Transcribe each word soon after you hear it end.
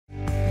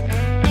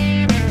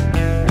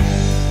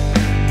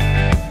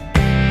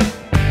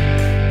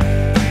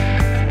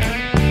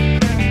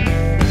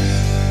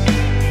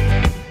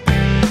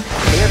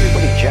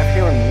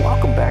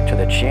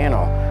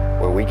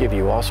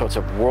all sorts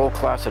of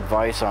world-class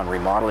advice on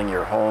remodeling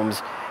your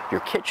homes, your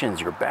kitchens,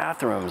 your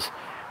bathrooms.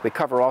 We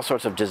cover all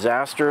sorts of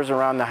disasters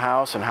around the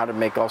house and how to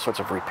make all sorts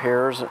of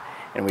repairs,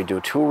 and we do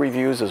tool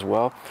reviews as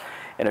well.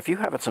 And if you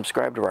haven't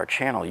subscribed to our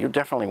channel, you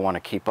definitely want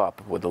to keep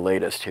up with the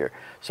latest here.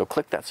 So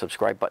click that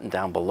subscribe button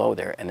down below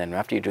there, and then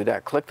after you do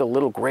that, click the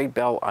little gray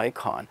bell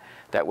icon.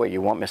 That way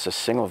you won't miss a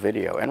single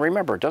video. And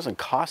remember, it doesn't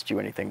cost you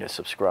anything to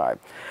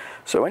subscribe.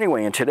 So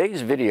anyway, in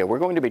today's video, we're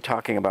going to be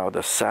talking about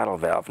the saddle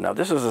valve. Now,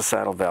 this is a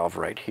saddle valve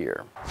right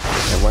here.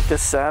 And what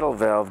this saddle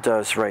valve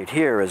does right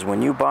here is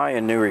when you buy a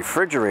new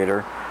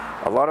refrigerator,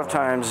 a lot of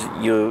times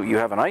you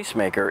have an ice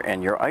maker,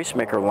 and your ice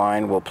maker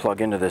line will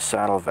plug into this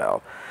saddle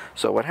valve.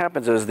 So what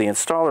happens is the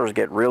installers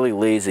get really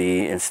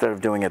lazy, instead of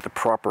doing it the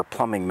proper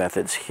plumbing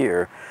methods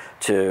here,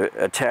 to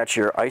attach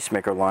your ice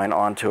maker line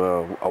onto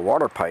a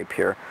water pipe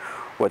here.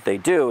 What they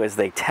do is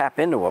they tap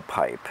into a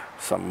pipe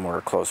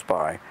somewhere close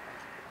by,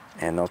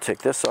 and they'll take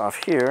this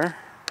off here,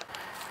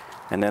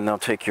 and then they'll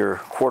take your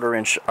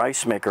 1/4-inch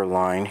ice maker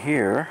line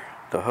here,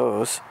 the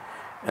hose,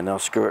 and they'll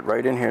screw it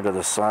right in here to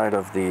the side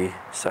of the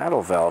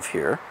saddle valve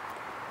here.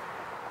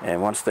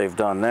 And once they've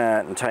done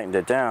that and tightened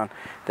it down,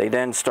 they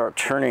then start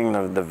turning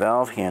the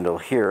valve handle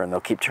here, and they'll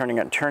keep turning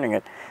it and turning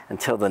it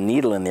until the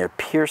needle in there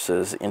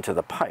pierces into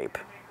the pipe.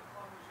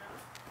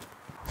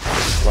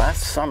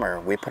 Last summer,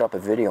 we put up a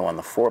video on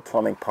the 4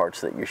 plumbing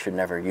parts that you should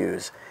never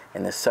use,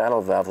 and this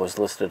saddle valve was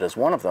listed as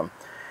one of them.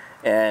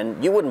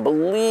 And you wouldn't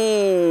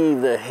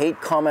believe the hate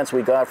comments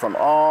we got from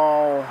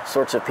all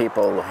sorts of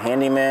people,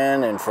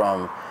 handymen and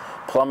from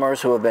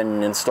plumbers who have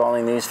been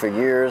installing these for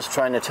years,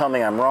 trying to tell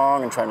me I'm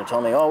wrong and trying to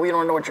tell me, oh, we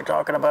don't know what you're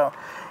talking about.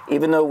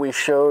 Even though we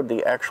showed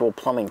the actual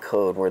plumbing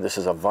code, where this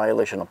is a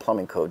violation of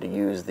plumbing code to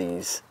use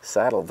these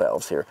saddle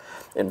valves here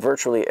in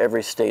virtually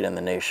every state in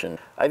the nation.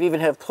 I've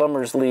even had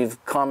plumbers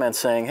leave comments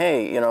saying,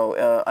 hey, you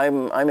know,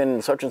 I'm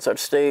in such and such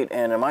state,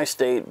 and in my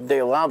state they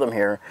allow them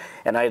here,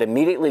 and I'd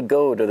immediately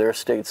go to their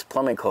state's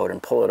plumbing code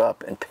and pull it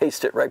up and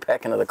paste it right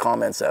back into the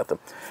comments at them.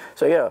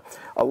 So yeah,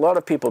 a lot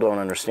of people don't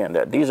understand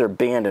that. These are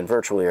banned in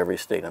virtually every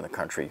state in the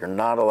country. You're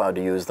not allowed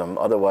to use them,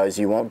 otherwise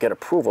you won't get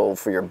approval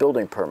for your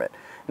building permit.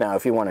 Now,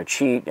 if you want to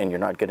cheat and you're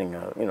not getting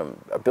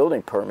a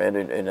building permit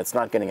and it's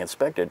not getting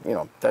inspected,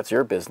 that's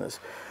your business.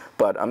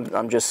 But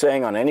I'm just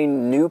saying, on any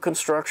new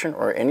construction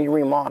or any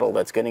remodel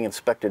that's getting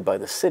inspected by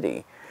the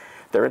city,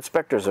 their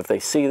inspectors, if they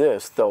see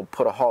this, they'll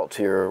put a halt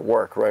to your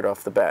work right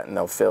off the bat, and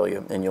they'll fail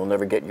you, and you'll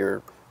never get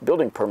your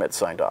building permit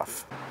signed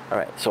off. All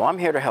right, so I'm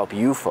here to help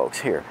you folks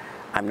here.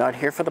 I'm not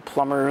here for the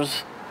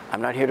plumbers.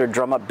 I'm not here to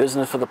drum up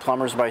business for the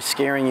plumbers by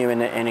scaring you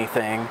into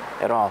anything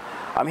at all.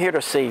 I'm here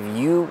to save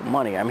you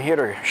money. I'm here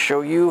to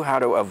show you how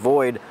to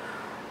avoid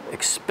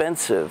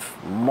expensive,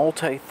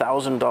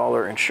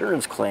 multi-thousand-dollar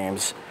insurance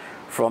claims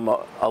from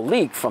a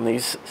leak from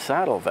these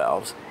saddle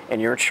valves. And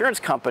your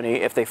insurance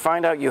company, if they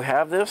find out you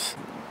have this,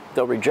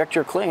 they'll reject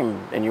your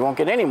claim and you won't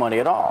get any money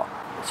at all.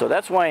 So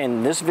that's why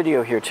in this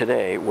video here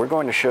today, we're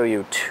going to show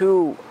you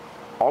 2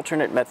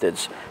 alternate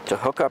methods to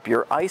hook up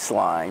your ice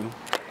line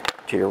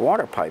to your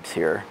water pipes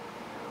here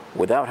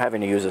without having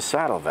to use a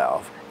saddle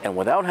valve and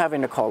without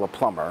having to call a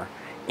plumber.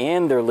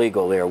 And they're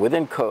legal, they're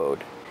within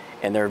code,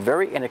 and they're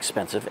very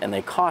inexpensive, and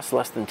they cost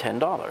less than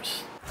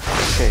 $10.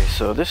 Okay,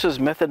 so this is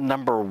method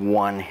number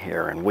 1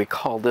 here, and we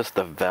call this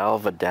the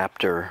valve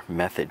adapter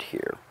method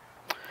here.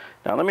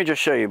 Now let me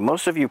just show you,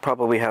 most of you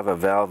probably have a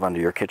valve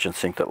under your kitchen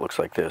sink that looks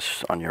like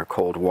this on your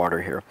cold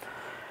water here.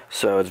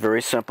 So it's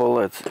very simple.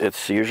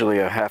 It's usually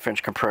a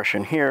 1/2-inch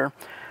compression here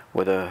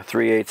with a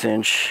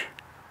 3/8-inch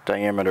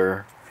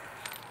diameter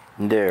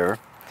there.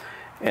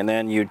 And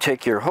then you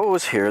take your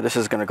hose here, this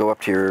is going to go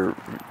up to your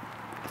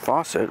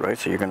faucet, right?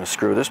 So you're going to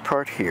screw this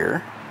part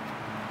here.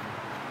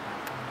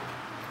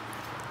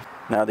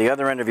 Now the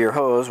other end of your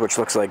hose, which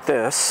looks like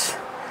this,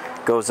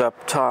 goes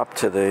up top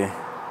to the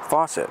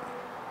faucet.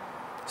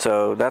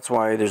 So that's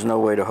why there's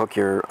no way to hook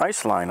your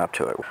ice line up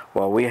to it.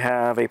 Well, we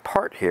have a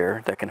part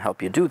here that can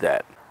help you do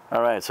that.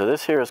 Alright, so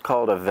this here is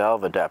called a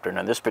valve adapter.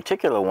 Now this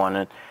particular one,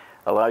 it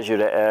allows you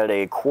to add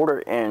a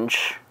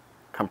 1/4-inch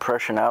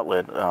compression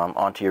outlet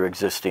onto your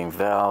existing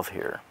valve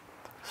here.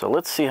 So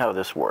let's see how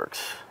this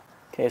works.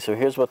 Okay, so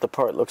here's what the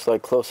part looks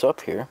like close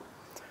up here.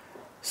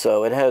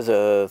 So it has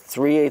a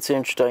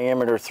 3/8-inch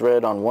diameter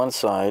thread on one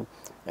side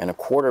and a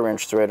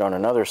 1/4-inch thread on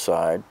another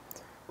side.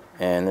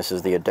 And this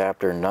is the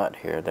adapter nut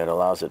here that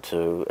allows it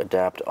to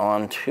adapt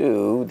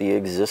onto the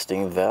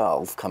existing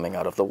valve coming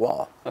out of the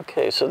wall.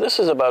 Okay, so this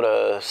is about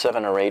a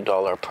 $7 or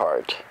 $8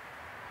 part.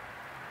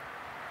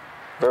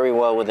 Very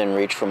well within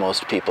reach for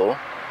most people.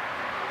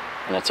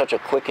 And it's such a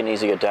quick and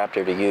easy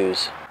adapter to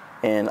use.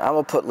 And I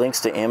will put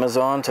links to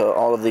Amazon to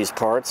all of these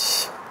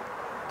parts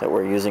that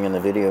we're using in the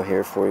video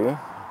here for you,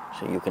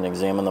 so you can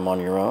examine them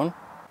on your own.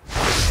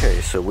 Okay,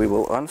 so we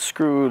will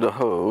unscrew the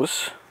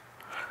hose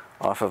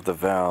off of the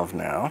valve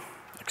now,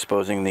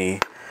 exposing the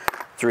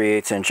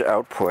 3/8-inch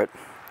output.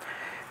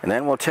 And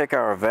then we'll take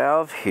our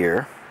valve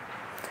here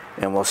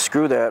and we'll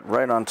screw that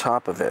right on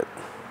top of it.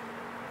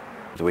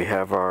 So we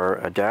have our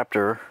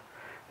adapter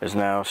is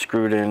now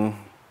screwed in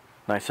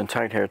nice and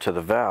tight here to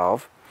the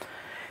valve,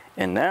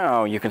 And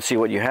now you can see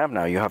what you have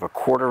now. You have a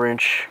 1/4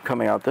 inch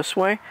coming out this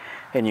way,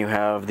 and you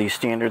have the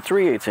standard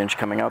 3/8 inch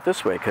coming out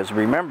this way. Because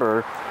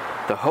remember,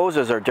 the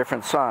hoses are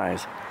different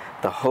size.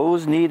 The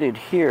hose needed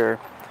here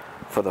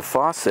for the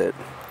faucet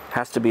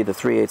has to be the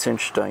 3/8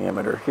 inch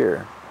diameter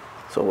here.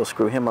 So we'll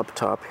screw him up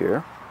top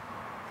here.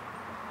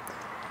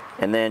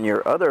 And then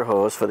your other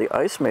hose for the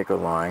ice maker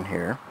line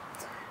here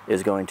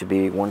is going to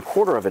be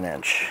 1/4 of an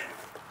inch.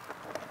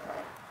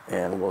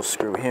 And we'll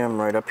screw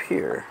him right up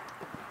here.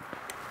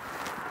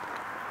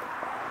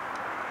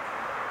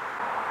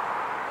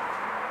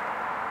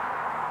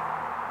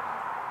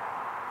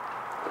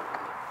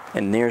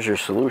 And there's your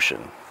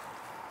solution.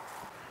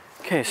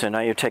 Okay, so now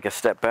you take a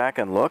step back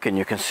and look, and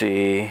you can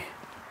see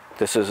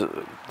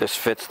this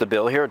fits the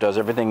bill here. It does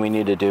everything we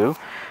need to do.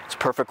 It's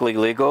perfectly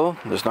legal.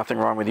 There's nothing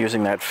wrong with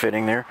using that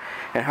fitting there.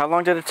 And how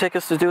long did it take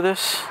us to do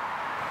this?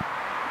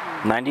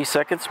 90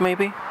 seconds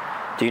maybe?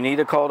 Do you need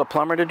to call a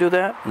plumber to do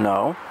that?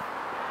 No.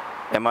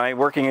 Am I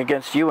working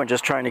against you and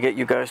just trying to get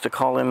you guys to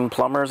call in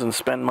plumbers and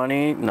spend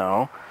money?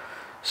 No.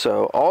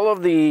 So all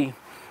of the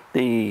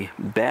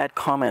bad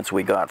comments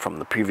we got from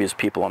the previous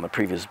people on the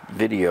previous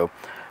video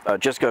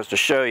just goes to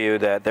show you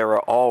that they were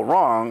all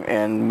wrong,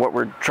 and what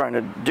we're trying to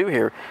do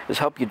here is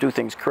help you do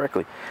things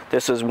correctly.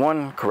 This is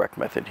one correct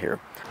method here.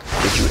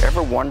 Did you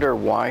ever wonder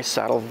why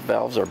saddle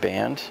valves are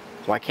banned?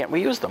 Why can't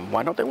we use them?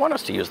 Why don't they want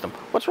us to use them?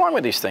 What's wrong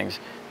with these things?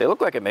 They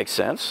look like it makes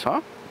sense, huh?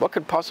 What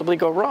could possibly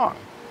go wrong?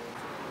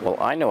 Well,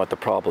 I know what the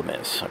problem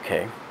is,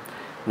 okay?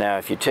 Now,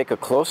 if you take a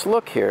close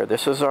look here,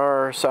 this is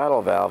our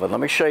saddle valve, and let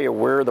me show you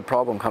where the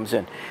problem comes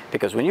in.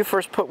 Because when you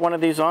first put one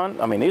of these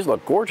on, I mean, these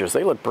look gorgeous.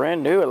 They look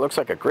brand new. It looks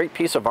like a great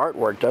piece of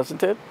artwork,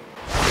 doesn't it?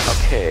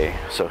 Okay,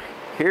 so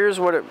here's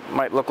what it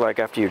might look like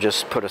after you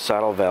just put a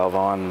saddle valve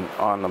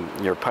on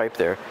your pipe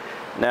there.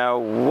 Now,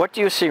 what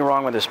do you see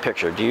wrong with this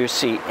picture? Do you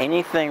see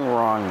anything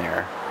wrong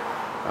there?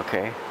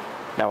 Okay.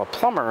 Now, a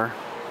plumber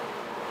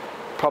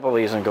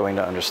probably isn't going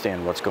to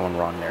understand what's going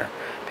wrong there,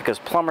 because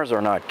plumbers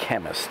are not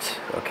chemists,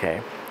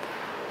 okay?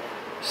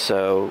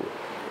 So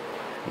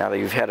now that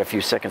you've had a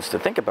few seconds to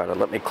think about it,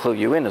 let me clue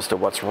you in as to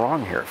what's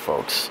wrong here,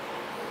 folks.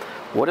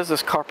 What is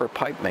this copper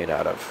pipe made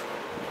out of?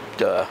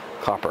 Duh,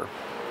 copper.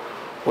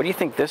 What do you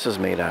think this is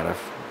made out of?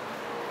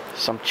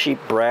 Some cheap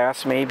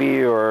brass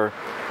maybe, or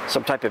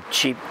some type of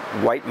cheap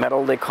white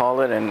metal they call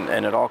it,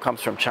 and it all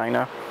comes from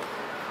China?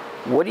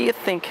 What do you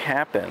think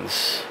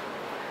happens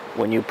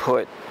when you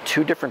put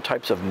two different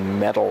types of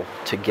metal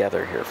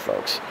together here,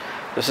 folks?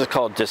 This is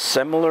called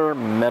dissimilar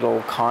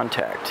metal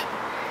contact,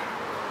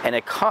 and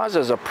it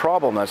causes a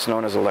problem that's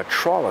known as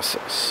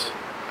electrolysis,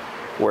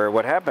 where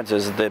what happens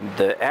is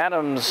the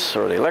atoms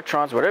or the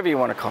electrons, whatever you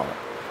want to call it,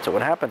 so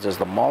what happens is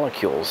the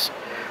molecules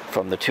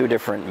from the two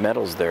different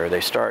metals there,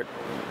 they start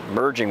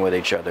merging with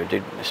each other.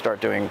 They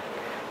start doing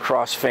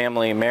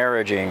cross-family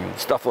marriaging,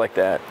 stuff like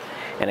that,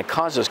 and it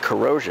causes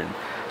corrosion.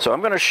 So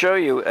I'm going to show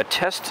you a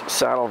test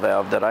saddle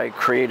valve that I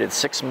created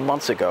 6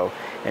 months ago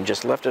and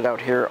just left it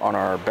out here on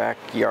our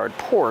backyard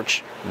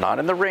porch, not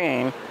in the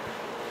rain,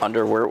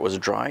 under where it was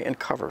dry and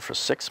covered for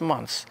 6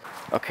 months.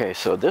 Okay,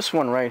 so this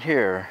one right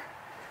here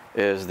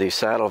is the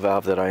saddle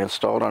valve that I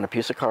installed on a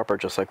piece of copper,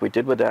 just like we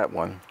did with that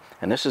one.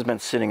 And this has been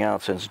sitting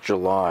out since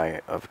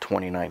July of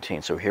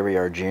 2019. So here we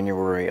are,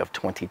 January of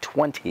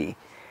 2020.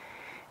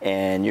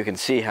 And you can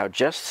see how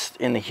just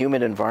in the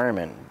humid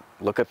environment,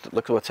 look at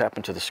what's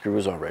happened to the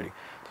screws already.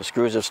 The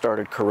screws have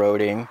started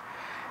corroding.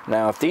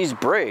 Now, if these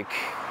break,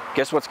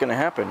 guess what's going to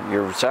happen?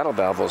 Your saddle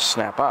valve will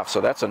snap off.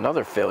 So that's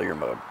another failure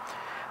mode.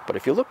 But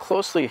if you look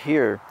closely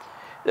here,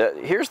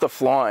 here's the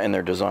flaw in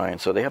their design.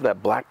 So they have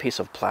that black piece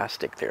of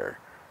plastic there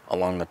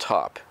along the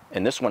top.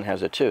 And this one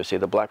has it too. See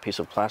the black piece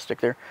of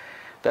plastic there?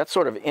 That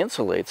sort of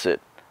insulates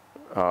it.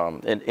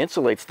 It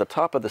insulates the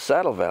top of the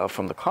saddle valve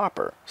from the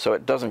copper, so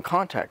it doesn't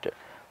contact it.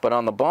 But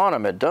on the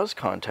bottom, it does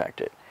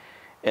contact it.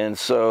 And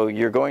so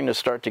you're going to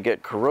start to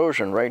get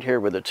corrosion right here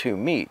where the two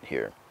meet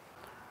here.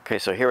 Okay,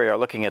 so here we are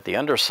looking at the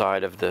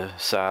underside of the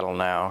saddle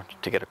now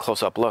to get a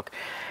close-up look.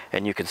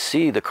 And you can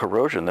see the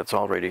corrosion that's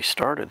already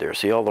started there.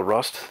 See all the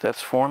rust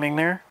that's forming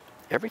there?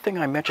 Everything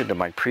I mentioned in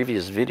my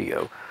previous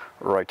video,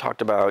 where I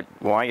talked about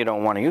why you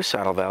don't want to use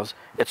saddle valves,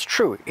 it's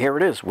true. Here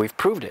it is. We've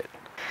proved it.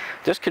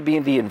 This could be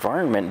the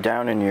environment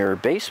down in your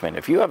basement.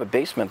 If you have a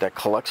basement that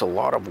collects a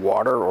lot of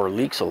water or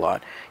leaks a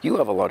lot, you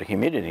have a lot of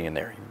humidity in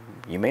there.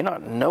 You may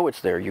not know it's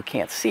there, you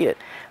can't see it,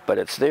 but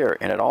it's there,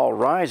 and it all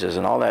rises,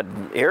 and all that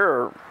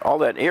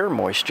air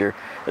moisture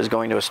is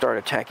going to start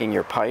attacking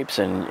your pipes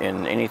and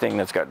anything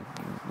that's got,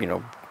 you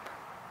know,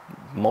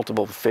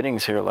 multiple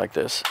fittings here like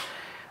this.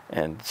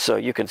 And so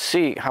you can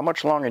see, how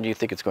much longer do you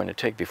think it's going to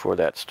take before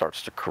that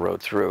starts to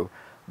corrode through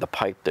the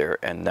pipe there,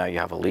 and now you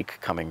have a leak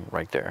coming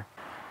right there.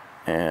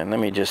 And let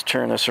me just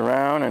turn this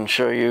around and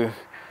show you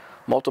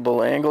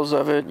multiple angles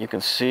of it. You can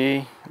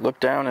see, look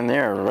down in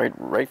there,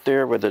 right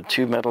there where the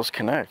two metals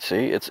connect.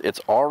 See, it's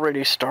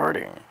already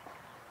starting.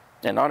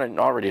 And not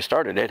already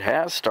started, it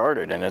has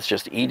started, and it's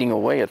just eating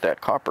away at that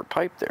copper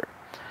pipe there.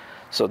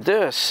 So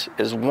this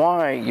is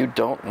why you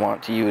don't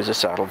want to use a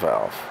saddle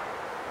valve.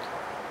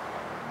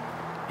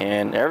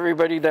 And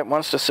everybody that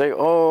wants to say,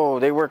 oh,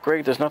 they work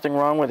great, there's nothing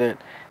wrong with it,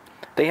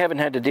 they haven't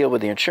had to deal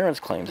with the insurance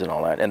claims and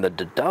all that, and the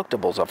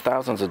deductibles of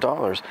thousands of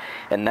dollars.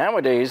 And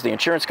nowadays, the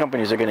insurance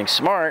companies are getting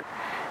smart,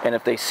 and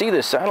if they see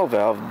this saddle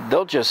valve,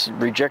 they'll just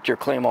reject your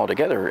claim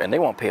altogether, and they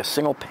won't pay a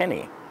single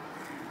penny.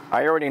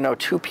 I already know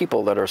 2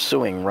 people that are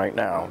suing right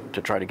now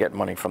to try to get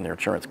money from their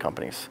insurance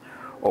companies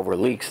over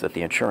leaks that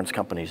the insurance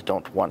companies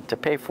don't want to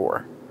pay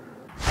for.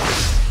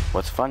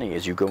 What's funny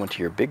is you go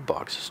into your big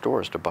box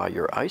stores to buy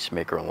your ice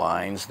maker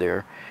lines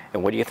there,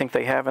 and what do you think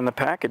they have in the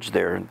package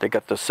there? They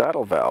got the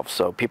saddle valve,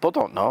 so people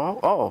don't know,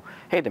 oh,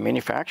 hey, the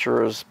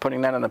manufacturer is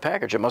putting that in the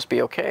package, it must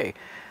be okay.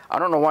 I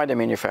don't know why the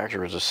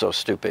manufacturers are so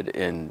stupid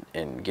and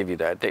give you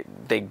that.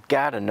 They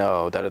gotta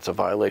know that it's a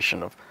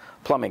violation of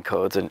plumbing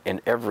codes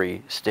in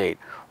every state.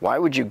 Why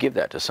would you give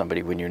that to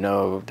somebody when you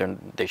know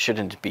they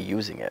shouldn't be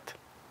using it?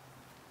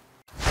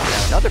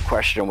 Now, another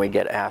question we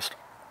get asked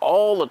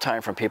all the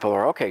time from people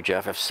are, okay,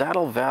 Jeff, if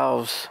saddle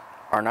valves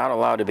are not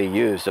allowed to be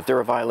used, if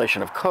they're a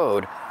violation of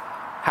code,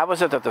 how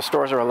is it that the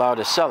stores are allowed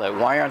to sell it?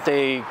 Why aren't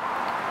they,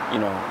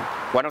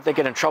 why don't they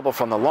get in trouble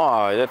from the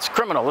law? That's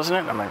criminal, isn't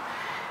it?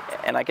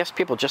 And I guess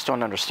people just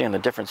don't understand the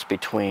difference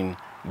between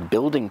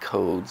building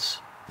codes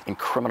and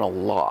criminal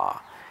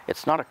law.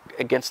 It's not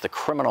against the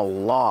criminal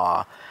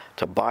law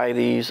to buy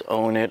these,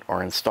 own it,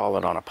 or install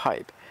it on a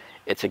pipe.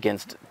 It's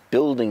against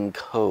building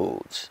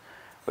codes,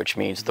 which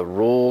means the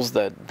rules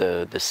that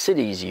the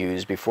cities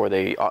use before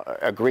they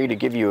agree to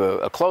give you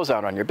a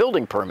closeout on your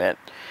building permit.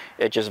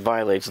 It just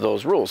violates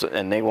those rules,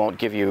 and they won't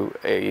give you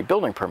a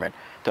building permit.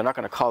 They're not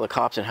going to call the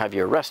cops and have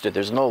you arrested.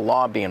 There's no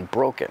law being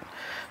broken.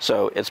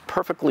 So it's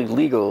perfectly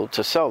legal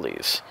to sell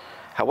these.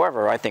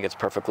 However, I think it's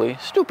perfectly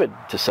stupid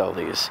to sell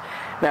these.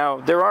 Now,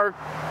 there are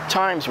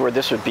times where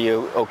this would be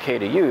okay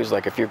to use,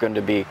 like if you're going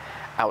to be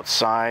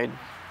outside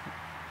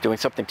doing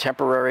something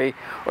temporary,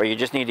 or you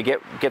just need to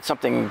get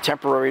something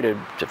temporary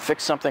to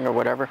fix something or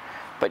whatever.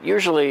 But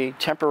usually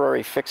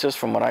temporary fixes,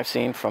 from what I've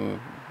seen from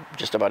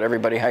just about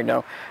everybody I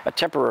know, a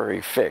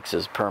temporary fix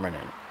is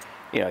permanent.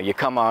 You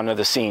come onto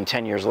the scene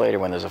 10 years later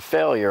when there's a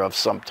failure of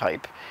some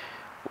type.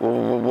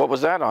 What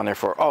was that on there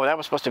for? Oh, that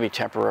was supposed to be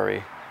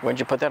temporary. When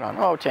did you put that on?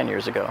 Oh, 10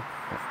 years ago.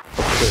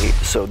 Okay,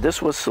 so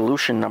this was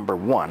solution number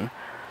 1.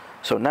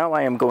 So now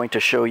I am going to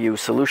show you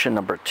solution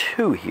number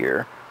 2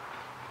 here,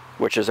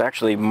 which is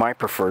actually my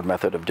preferred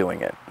method of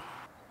doing it.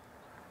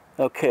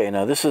 Okay,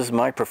 now this is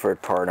my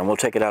preferred part, and we'll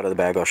take it out of the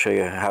bag. I'll show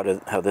you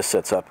how this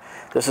sets up.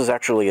 This is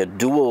actually a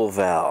dual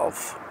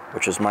valve,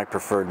 which is my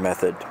preferred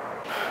method.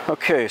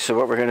 Okay, so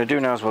what we're going to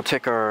do now is we'll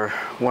take our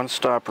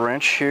one-stop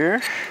wrench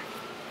here,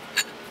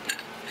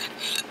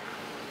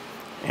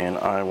 and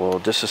I will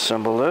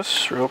disassemble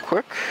this real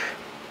quick.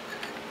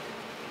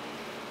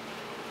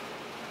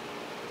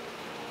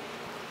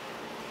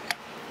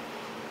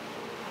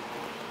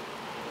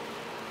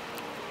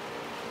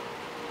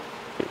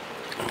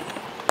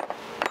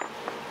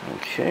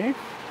 Okay,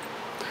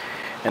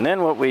 and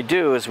then what we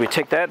do is we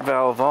take that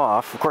valve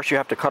off. Of course, you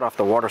have to cut off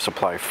the water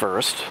supply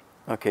first.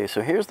 Okay,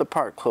 so here's the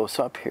part close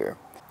up here.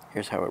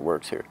 Here's how it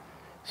works here.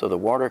 So the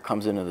water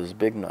comes into this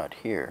big nut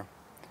here,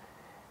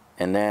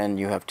 and then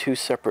you have 2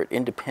 separate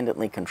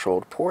independently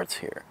controlled ports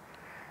here.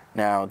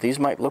 Now, these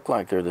might look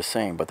like they're the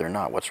same, but they're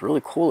not. What's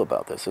really cool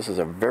about this is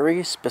a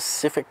very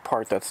specific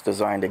part that's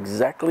designed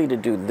exactly to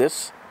do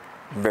this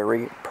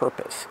very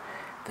purpose.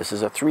 This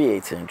is a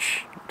 3/8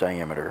 inch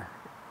diameter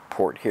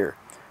port here.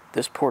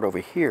 This port over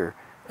here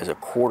is a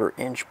 1/4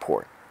 inch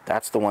port.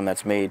 That's the one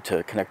that's made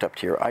to connect up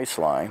to your ice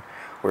line,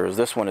 whereas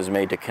this one is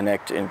made to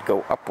connect and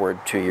go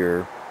upward to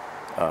your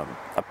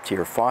up to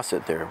your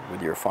faucet there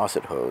with your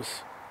faucet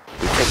hose.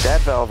 We take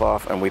that valve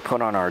off and we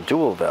put on our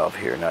dual valve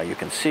here. Now you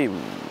can see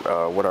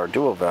what our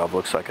dual valve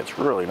looks like. It's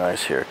really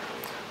nice here.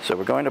 So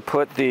we're going to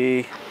put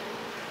the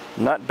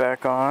nut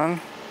back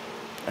on,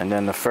 and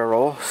then the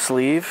ferrule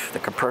sleeve, the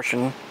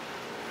compression.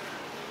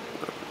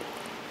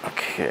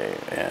 Okay,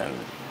 and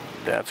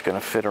that's going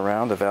to fit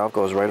around. The valve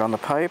goes right on the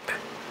pipe,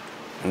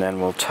 and then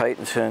we'll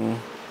tighten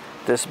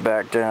this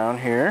back down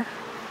here.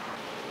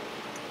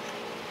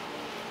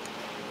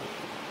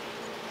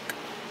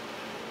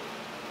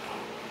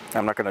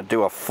 I'm not going to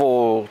do a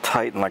full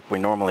tighten like we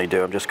normally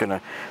do. I'm just going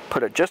to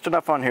put it just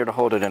enough on here to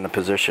hold it in a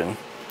position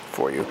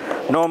for you.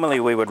 Normally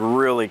we would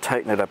really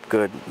tighten it up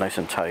good, nice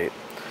and tight.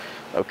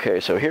 Okay,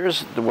 so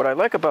here's what I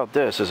like about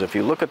this is if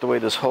you look at the way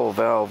this whole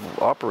valve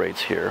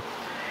operates here,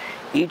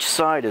 each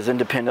side is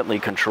independently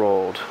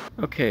controlled.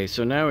 Okay,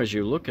 so now as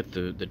you look at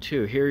the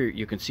two, here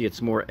you can see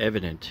it's more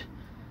evident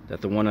that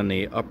the one on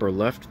the upper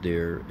left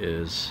there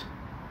is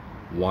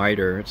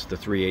wider. It's the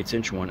 3/8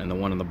 inch one, and the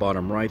one on the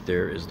bottom right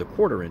there is the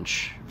 1/4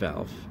 inch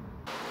valve.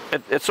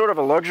 It's sort of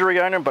a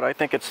luxury item, but I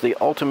think it's the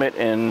ultimate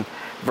in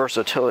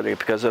versatility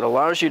because it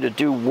allows you to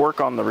do work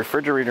on the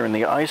refrigerator and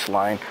the ice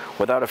line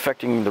without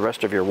affecting the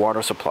rest of your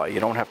water supply. You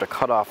don't have to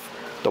cut off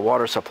the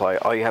water supply.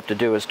 All you have to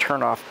do is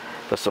turn off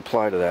the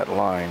supply to that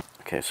line.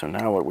 Okay, so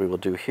now what we will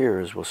do here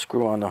is we'll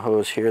screw on the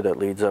hose here that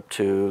leads up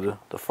to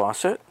the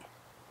faucet.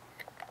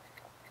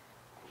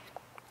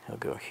 He'll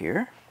go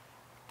here.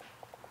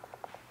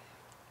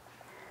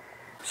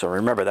 So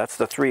remember, that's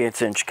the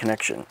 3/8 inch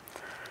connection.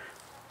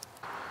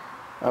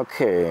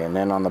 Okay, and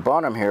then on the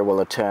bottom here, we'll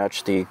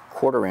attach the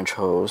 1/4 inch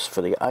hose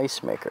for the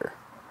ice maker.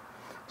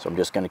 So I'm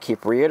just going to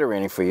keep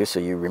reiterating for you so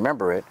you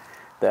remember it,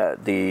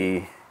 that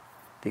the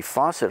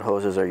faucet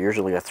hoses are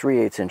usually a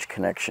 3/8 inch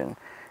connection,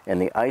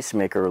 and the ice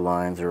maker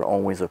lines are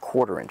always a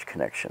 1/4 inch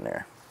connection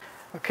there.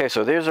 Okay,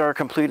 so there's our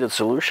completed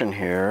solution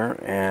here,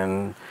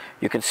 and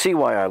you can see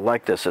why I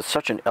like this. It's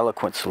such an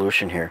eloquent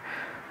solution here.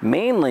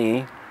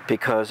 Mainly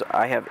because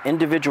I have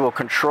individual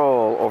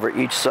control over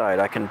each side.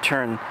 I can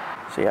turn,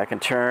 see, I can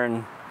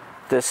turn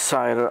this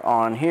side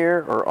on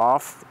here or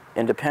off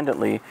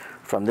independently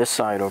from this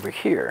side over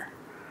here.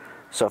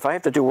 So if I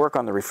have to do work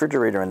on the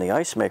refrigerator and the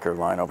ice maker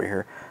line over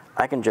here,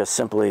 I can just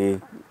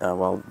simply,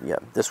 well, yeah,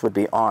 this would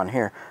be on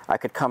here. I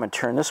could come and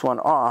turn this one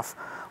off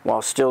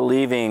while still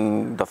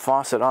leaving the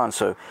faucet on,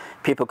 so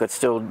people could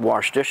still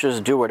wash dishes,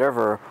 do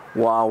whatever,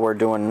 while we're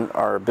doing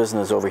our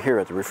business over here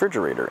at the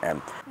refrigerator.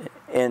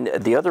 And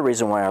the other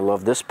reason why I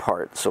love this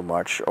part so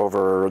much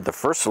over the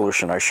first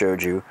solution I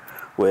showed you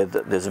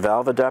with this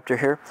valve adapter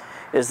here,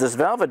 is this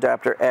valve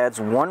adapter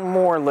adds one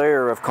more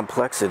layer of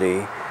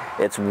complexity.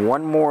 It's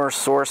one more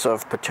source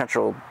of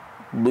potential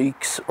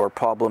leaks or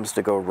problems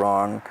to go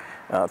wrong,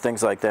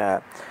 things like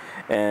that.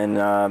 And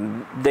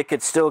they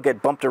could still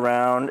get bumped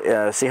around.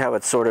 See how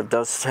it sort of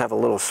does have a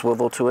little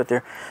swivel to it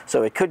there?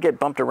 So it could get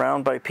bumped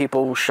around by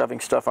people shoving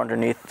stuff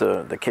underneath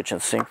the kitchen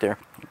sink there.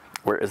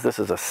 Whereas this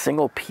is a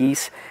single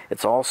piece,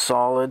 it's all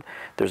solid,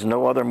 there's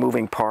no other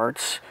moving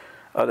parts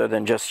other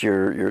than just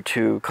your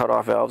two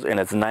cutoff valves,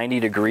 and it's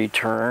 90-degree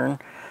turn.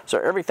 So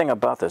everything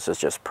about this is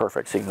just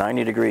perfect. See,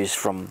 90 degrees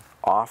from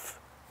off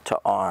to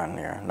on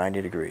there,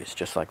 90 degrees,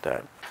 just like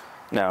that.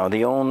 Now,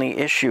 the only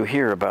issue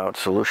here about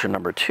solution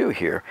number 2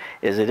 here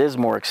is it is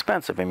more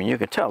expensive. I mean, you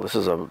can tell this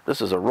is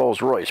a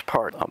Rolls-Royce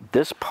part.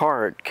 This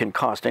part can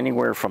cost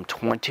anywhere from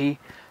 $20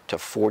 to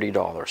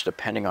 $40,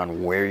 depending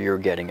on where you're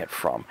getting it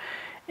from.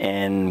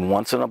 And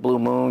once in a blue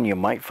moon, you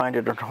might find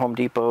it at Home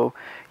Depot.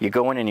 You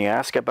go in and you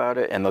ask about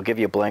it, and they'll give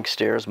you blank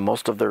stares.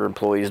 Most of their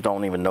employees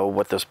don't even know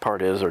what this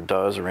part is or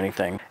does or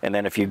anything. And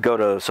then if you go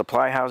to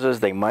supply houses,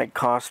 they might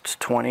cost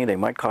 $20, they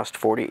might cost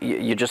 $40.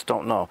 You just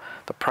don't know.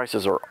 The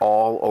prices are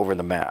all over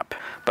the map.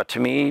 But to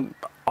me,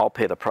 I'll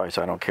pay the price.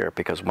 I don't care,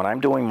 because when I'm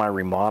doing my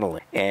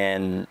remodeling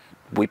and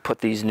we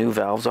put these new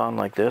valves on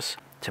like this,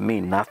 to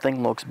me,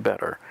 nothing looks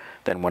better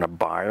than when a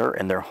buyer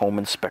and their home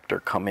inspector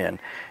come in,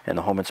 and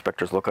the home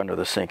inspectors look under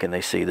the sink and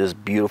they see this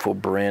beautiful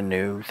brand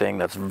new thing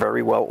that's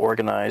very well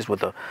organized with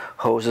the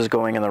hoses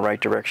going in the right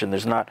direction.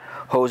 There's not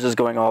hoses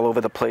going all over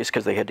the place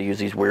because they had to use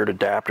these weird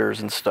adapters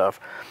and stuff.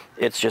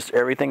 It's just,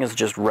 everything is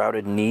just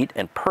routed neat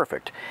and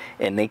perfect,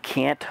 and they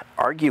can't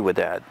argue with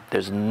that.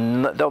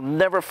 They'll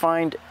never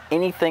find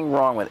anything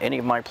wrong with any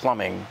of my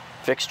plumbing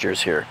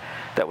fixtures here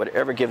that would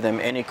ever give them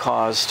any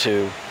cause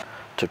to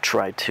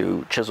try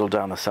to chisel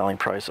down the selling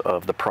price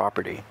of the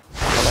property.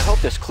 Well, I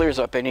hope this clears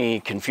up any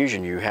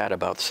confusion you had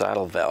about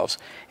saddle valves.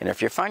 And if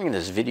you're finding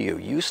this video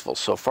useful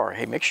so far,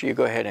 hey, make sure you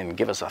go ahead and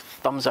give us a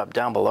thumbs up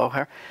down below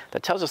here.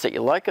 That tells us that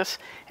you like us,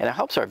 and it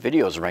helps our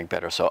videos rank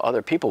better so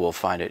other people will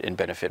find it and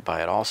benefit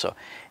by it also.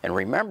 And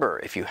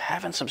remember, if you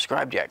haven't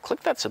subscribed yet,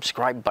 click that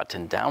subscribe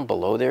button down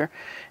below there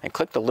and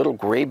click the little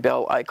gray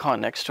bell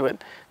icon next to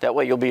it. That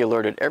way you'll be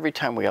alerted every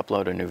time we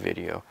upload a new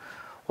video.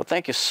 Well,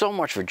 thank you so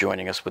much for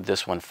joining us with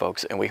this one,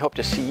 folks, and we hope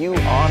to see you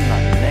on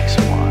the next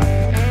one.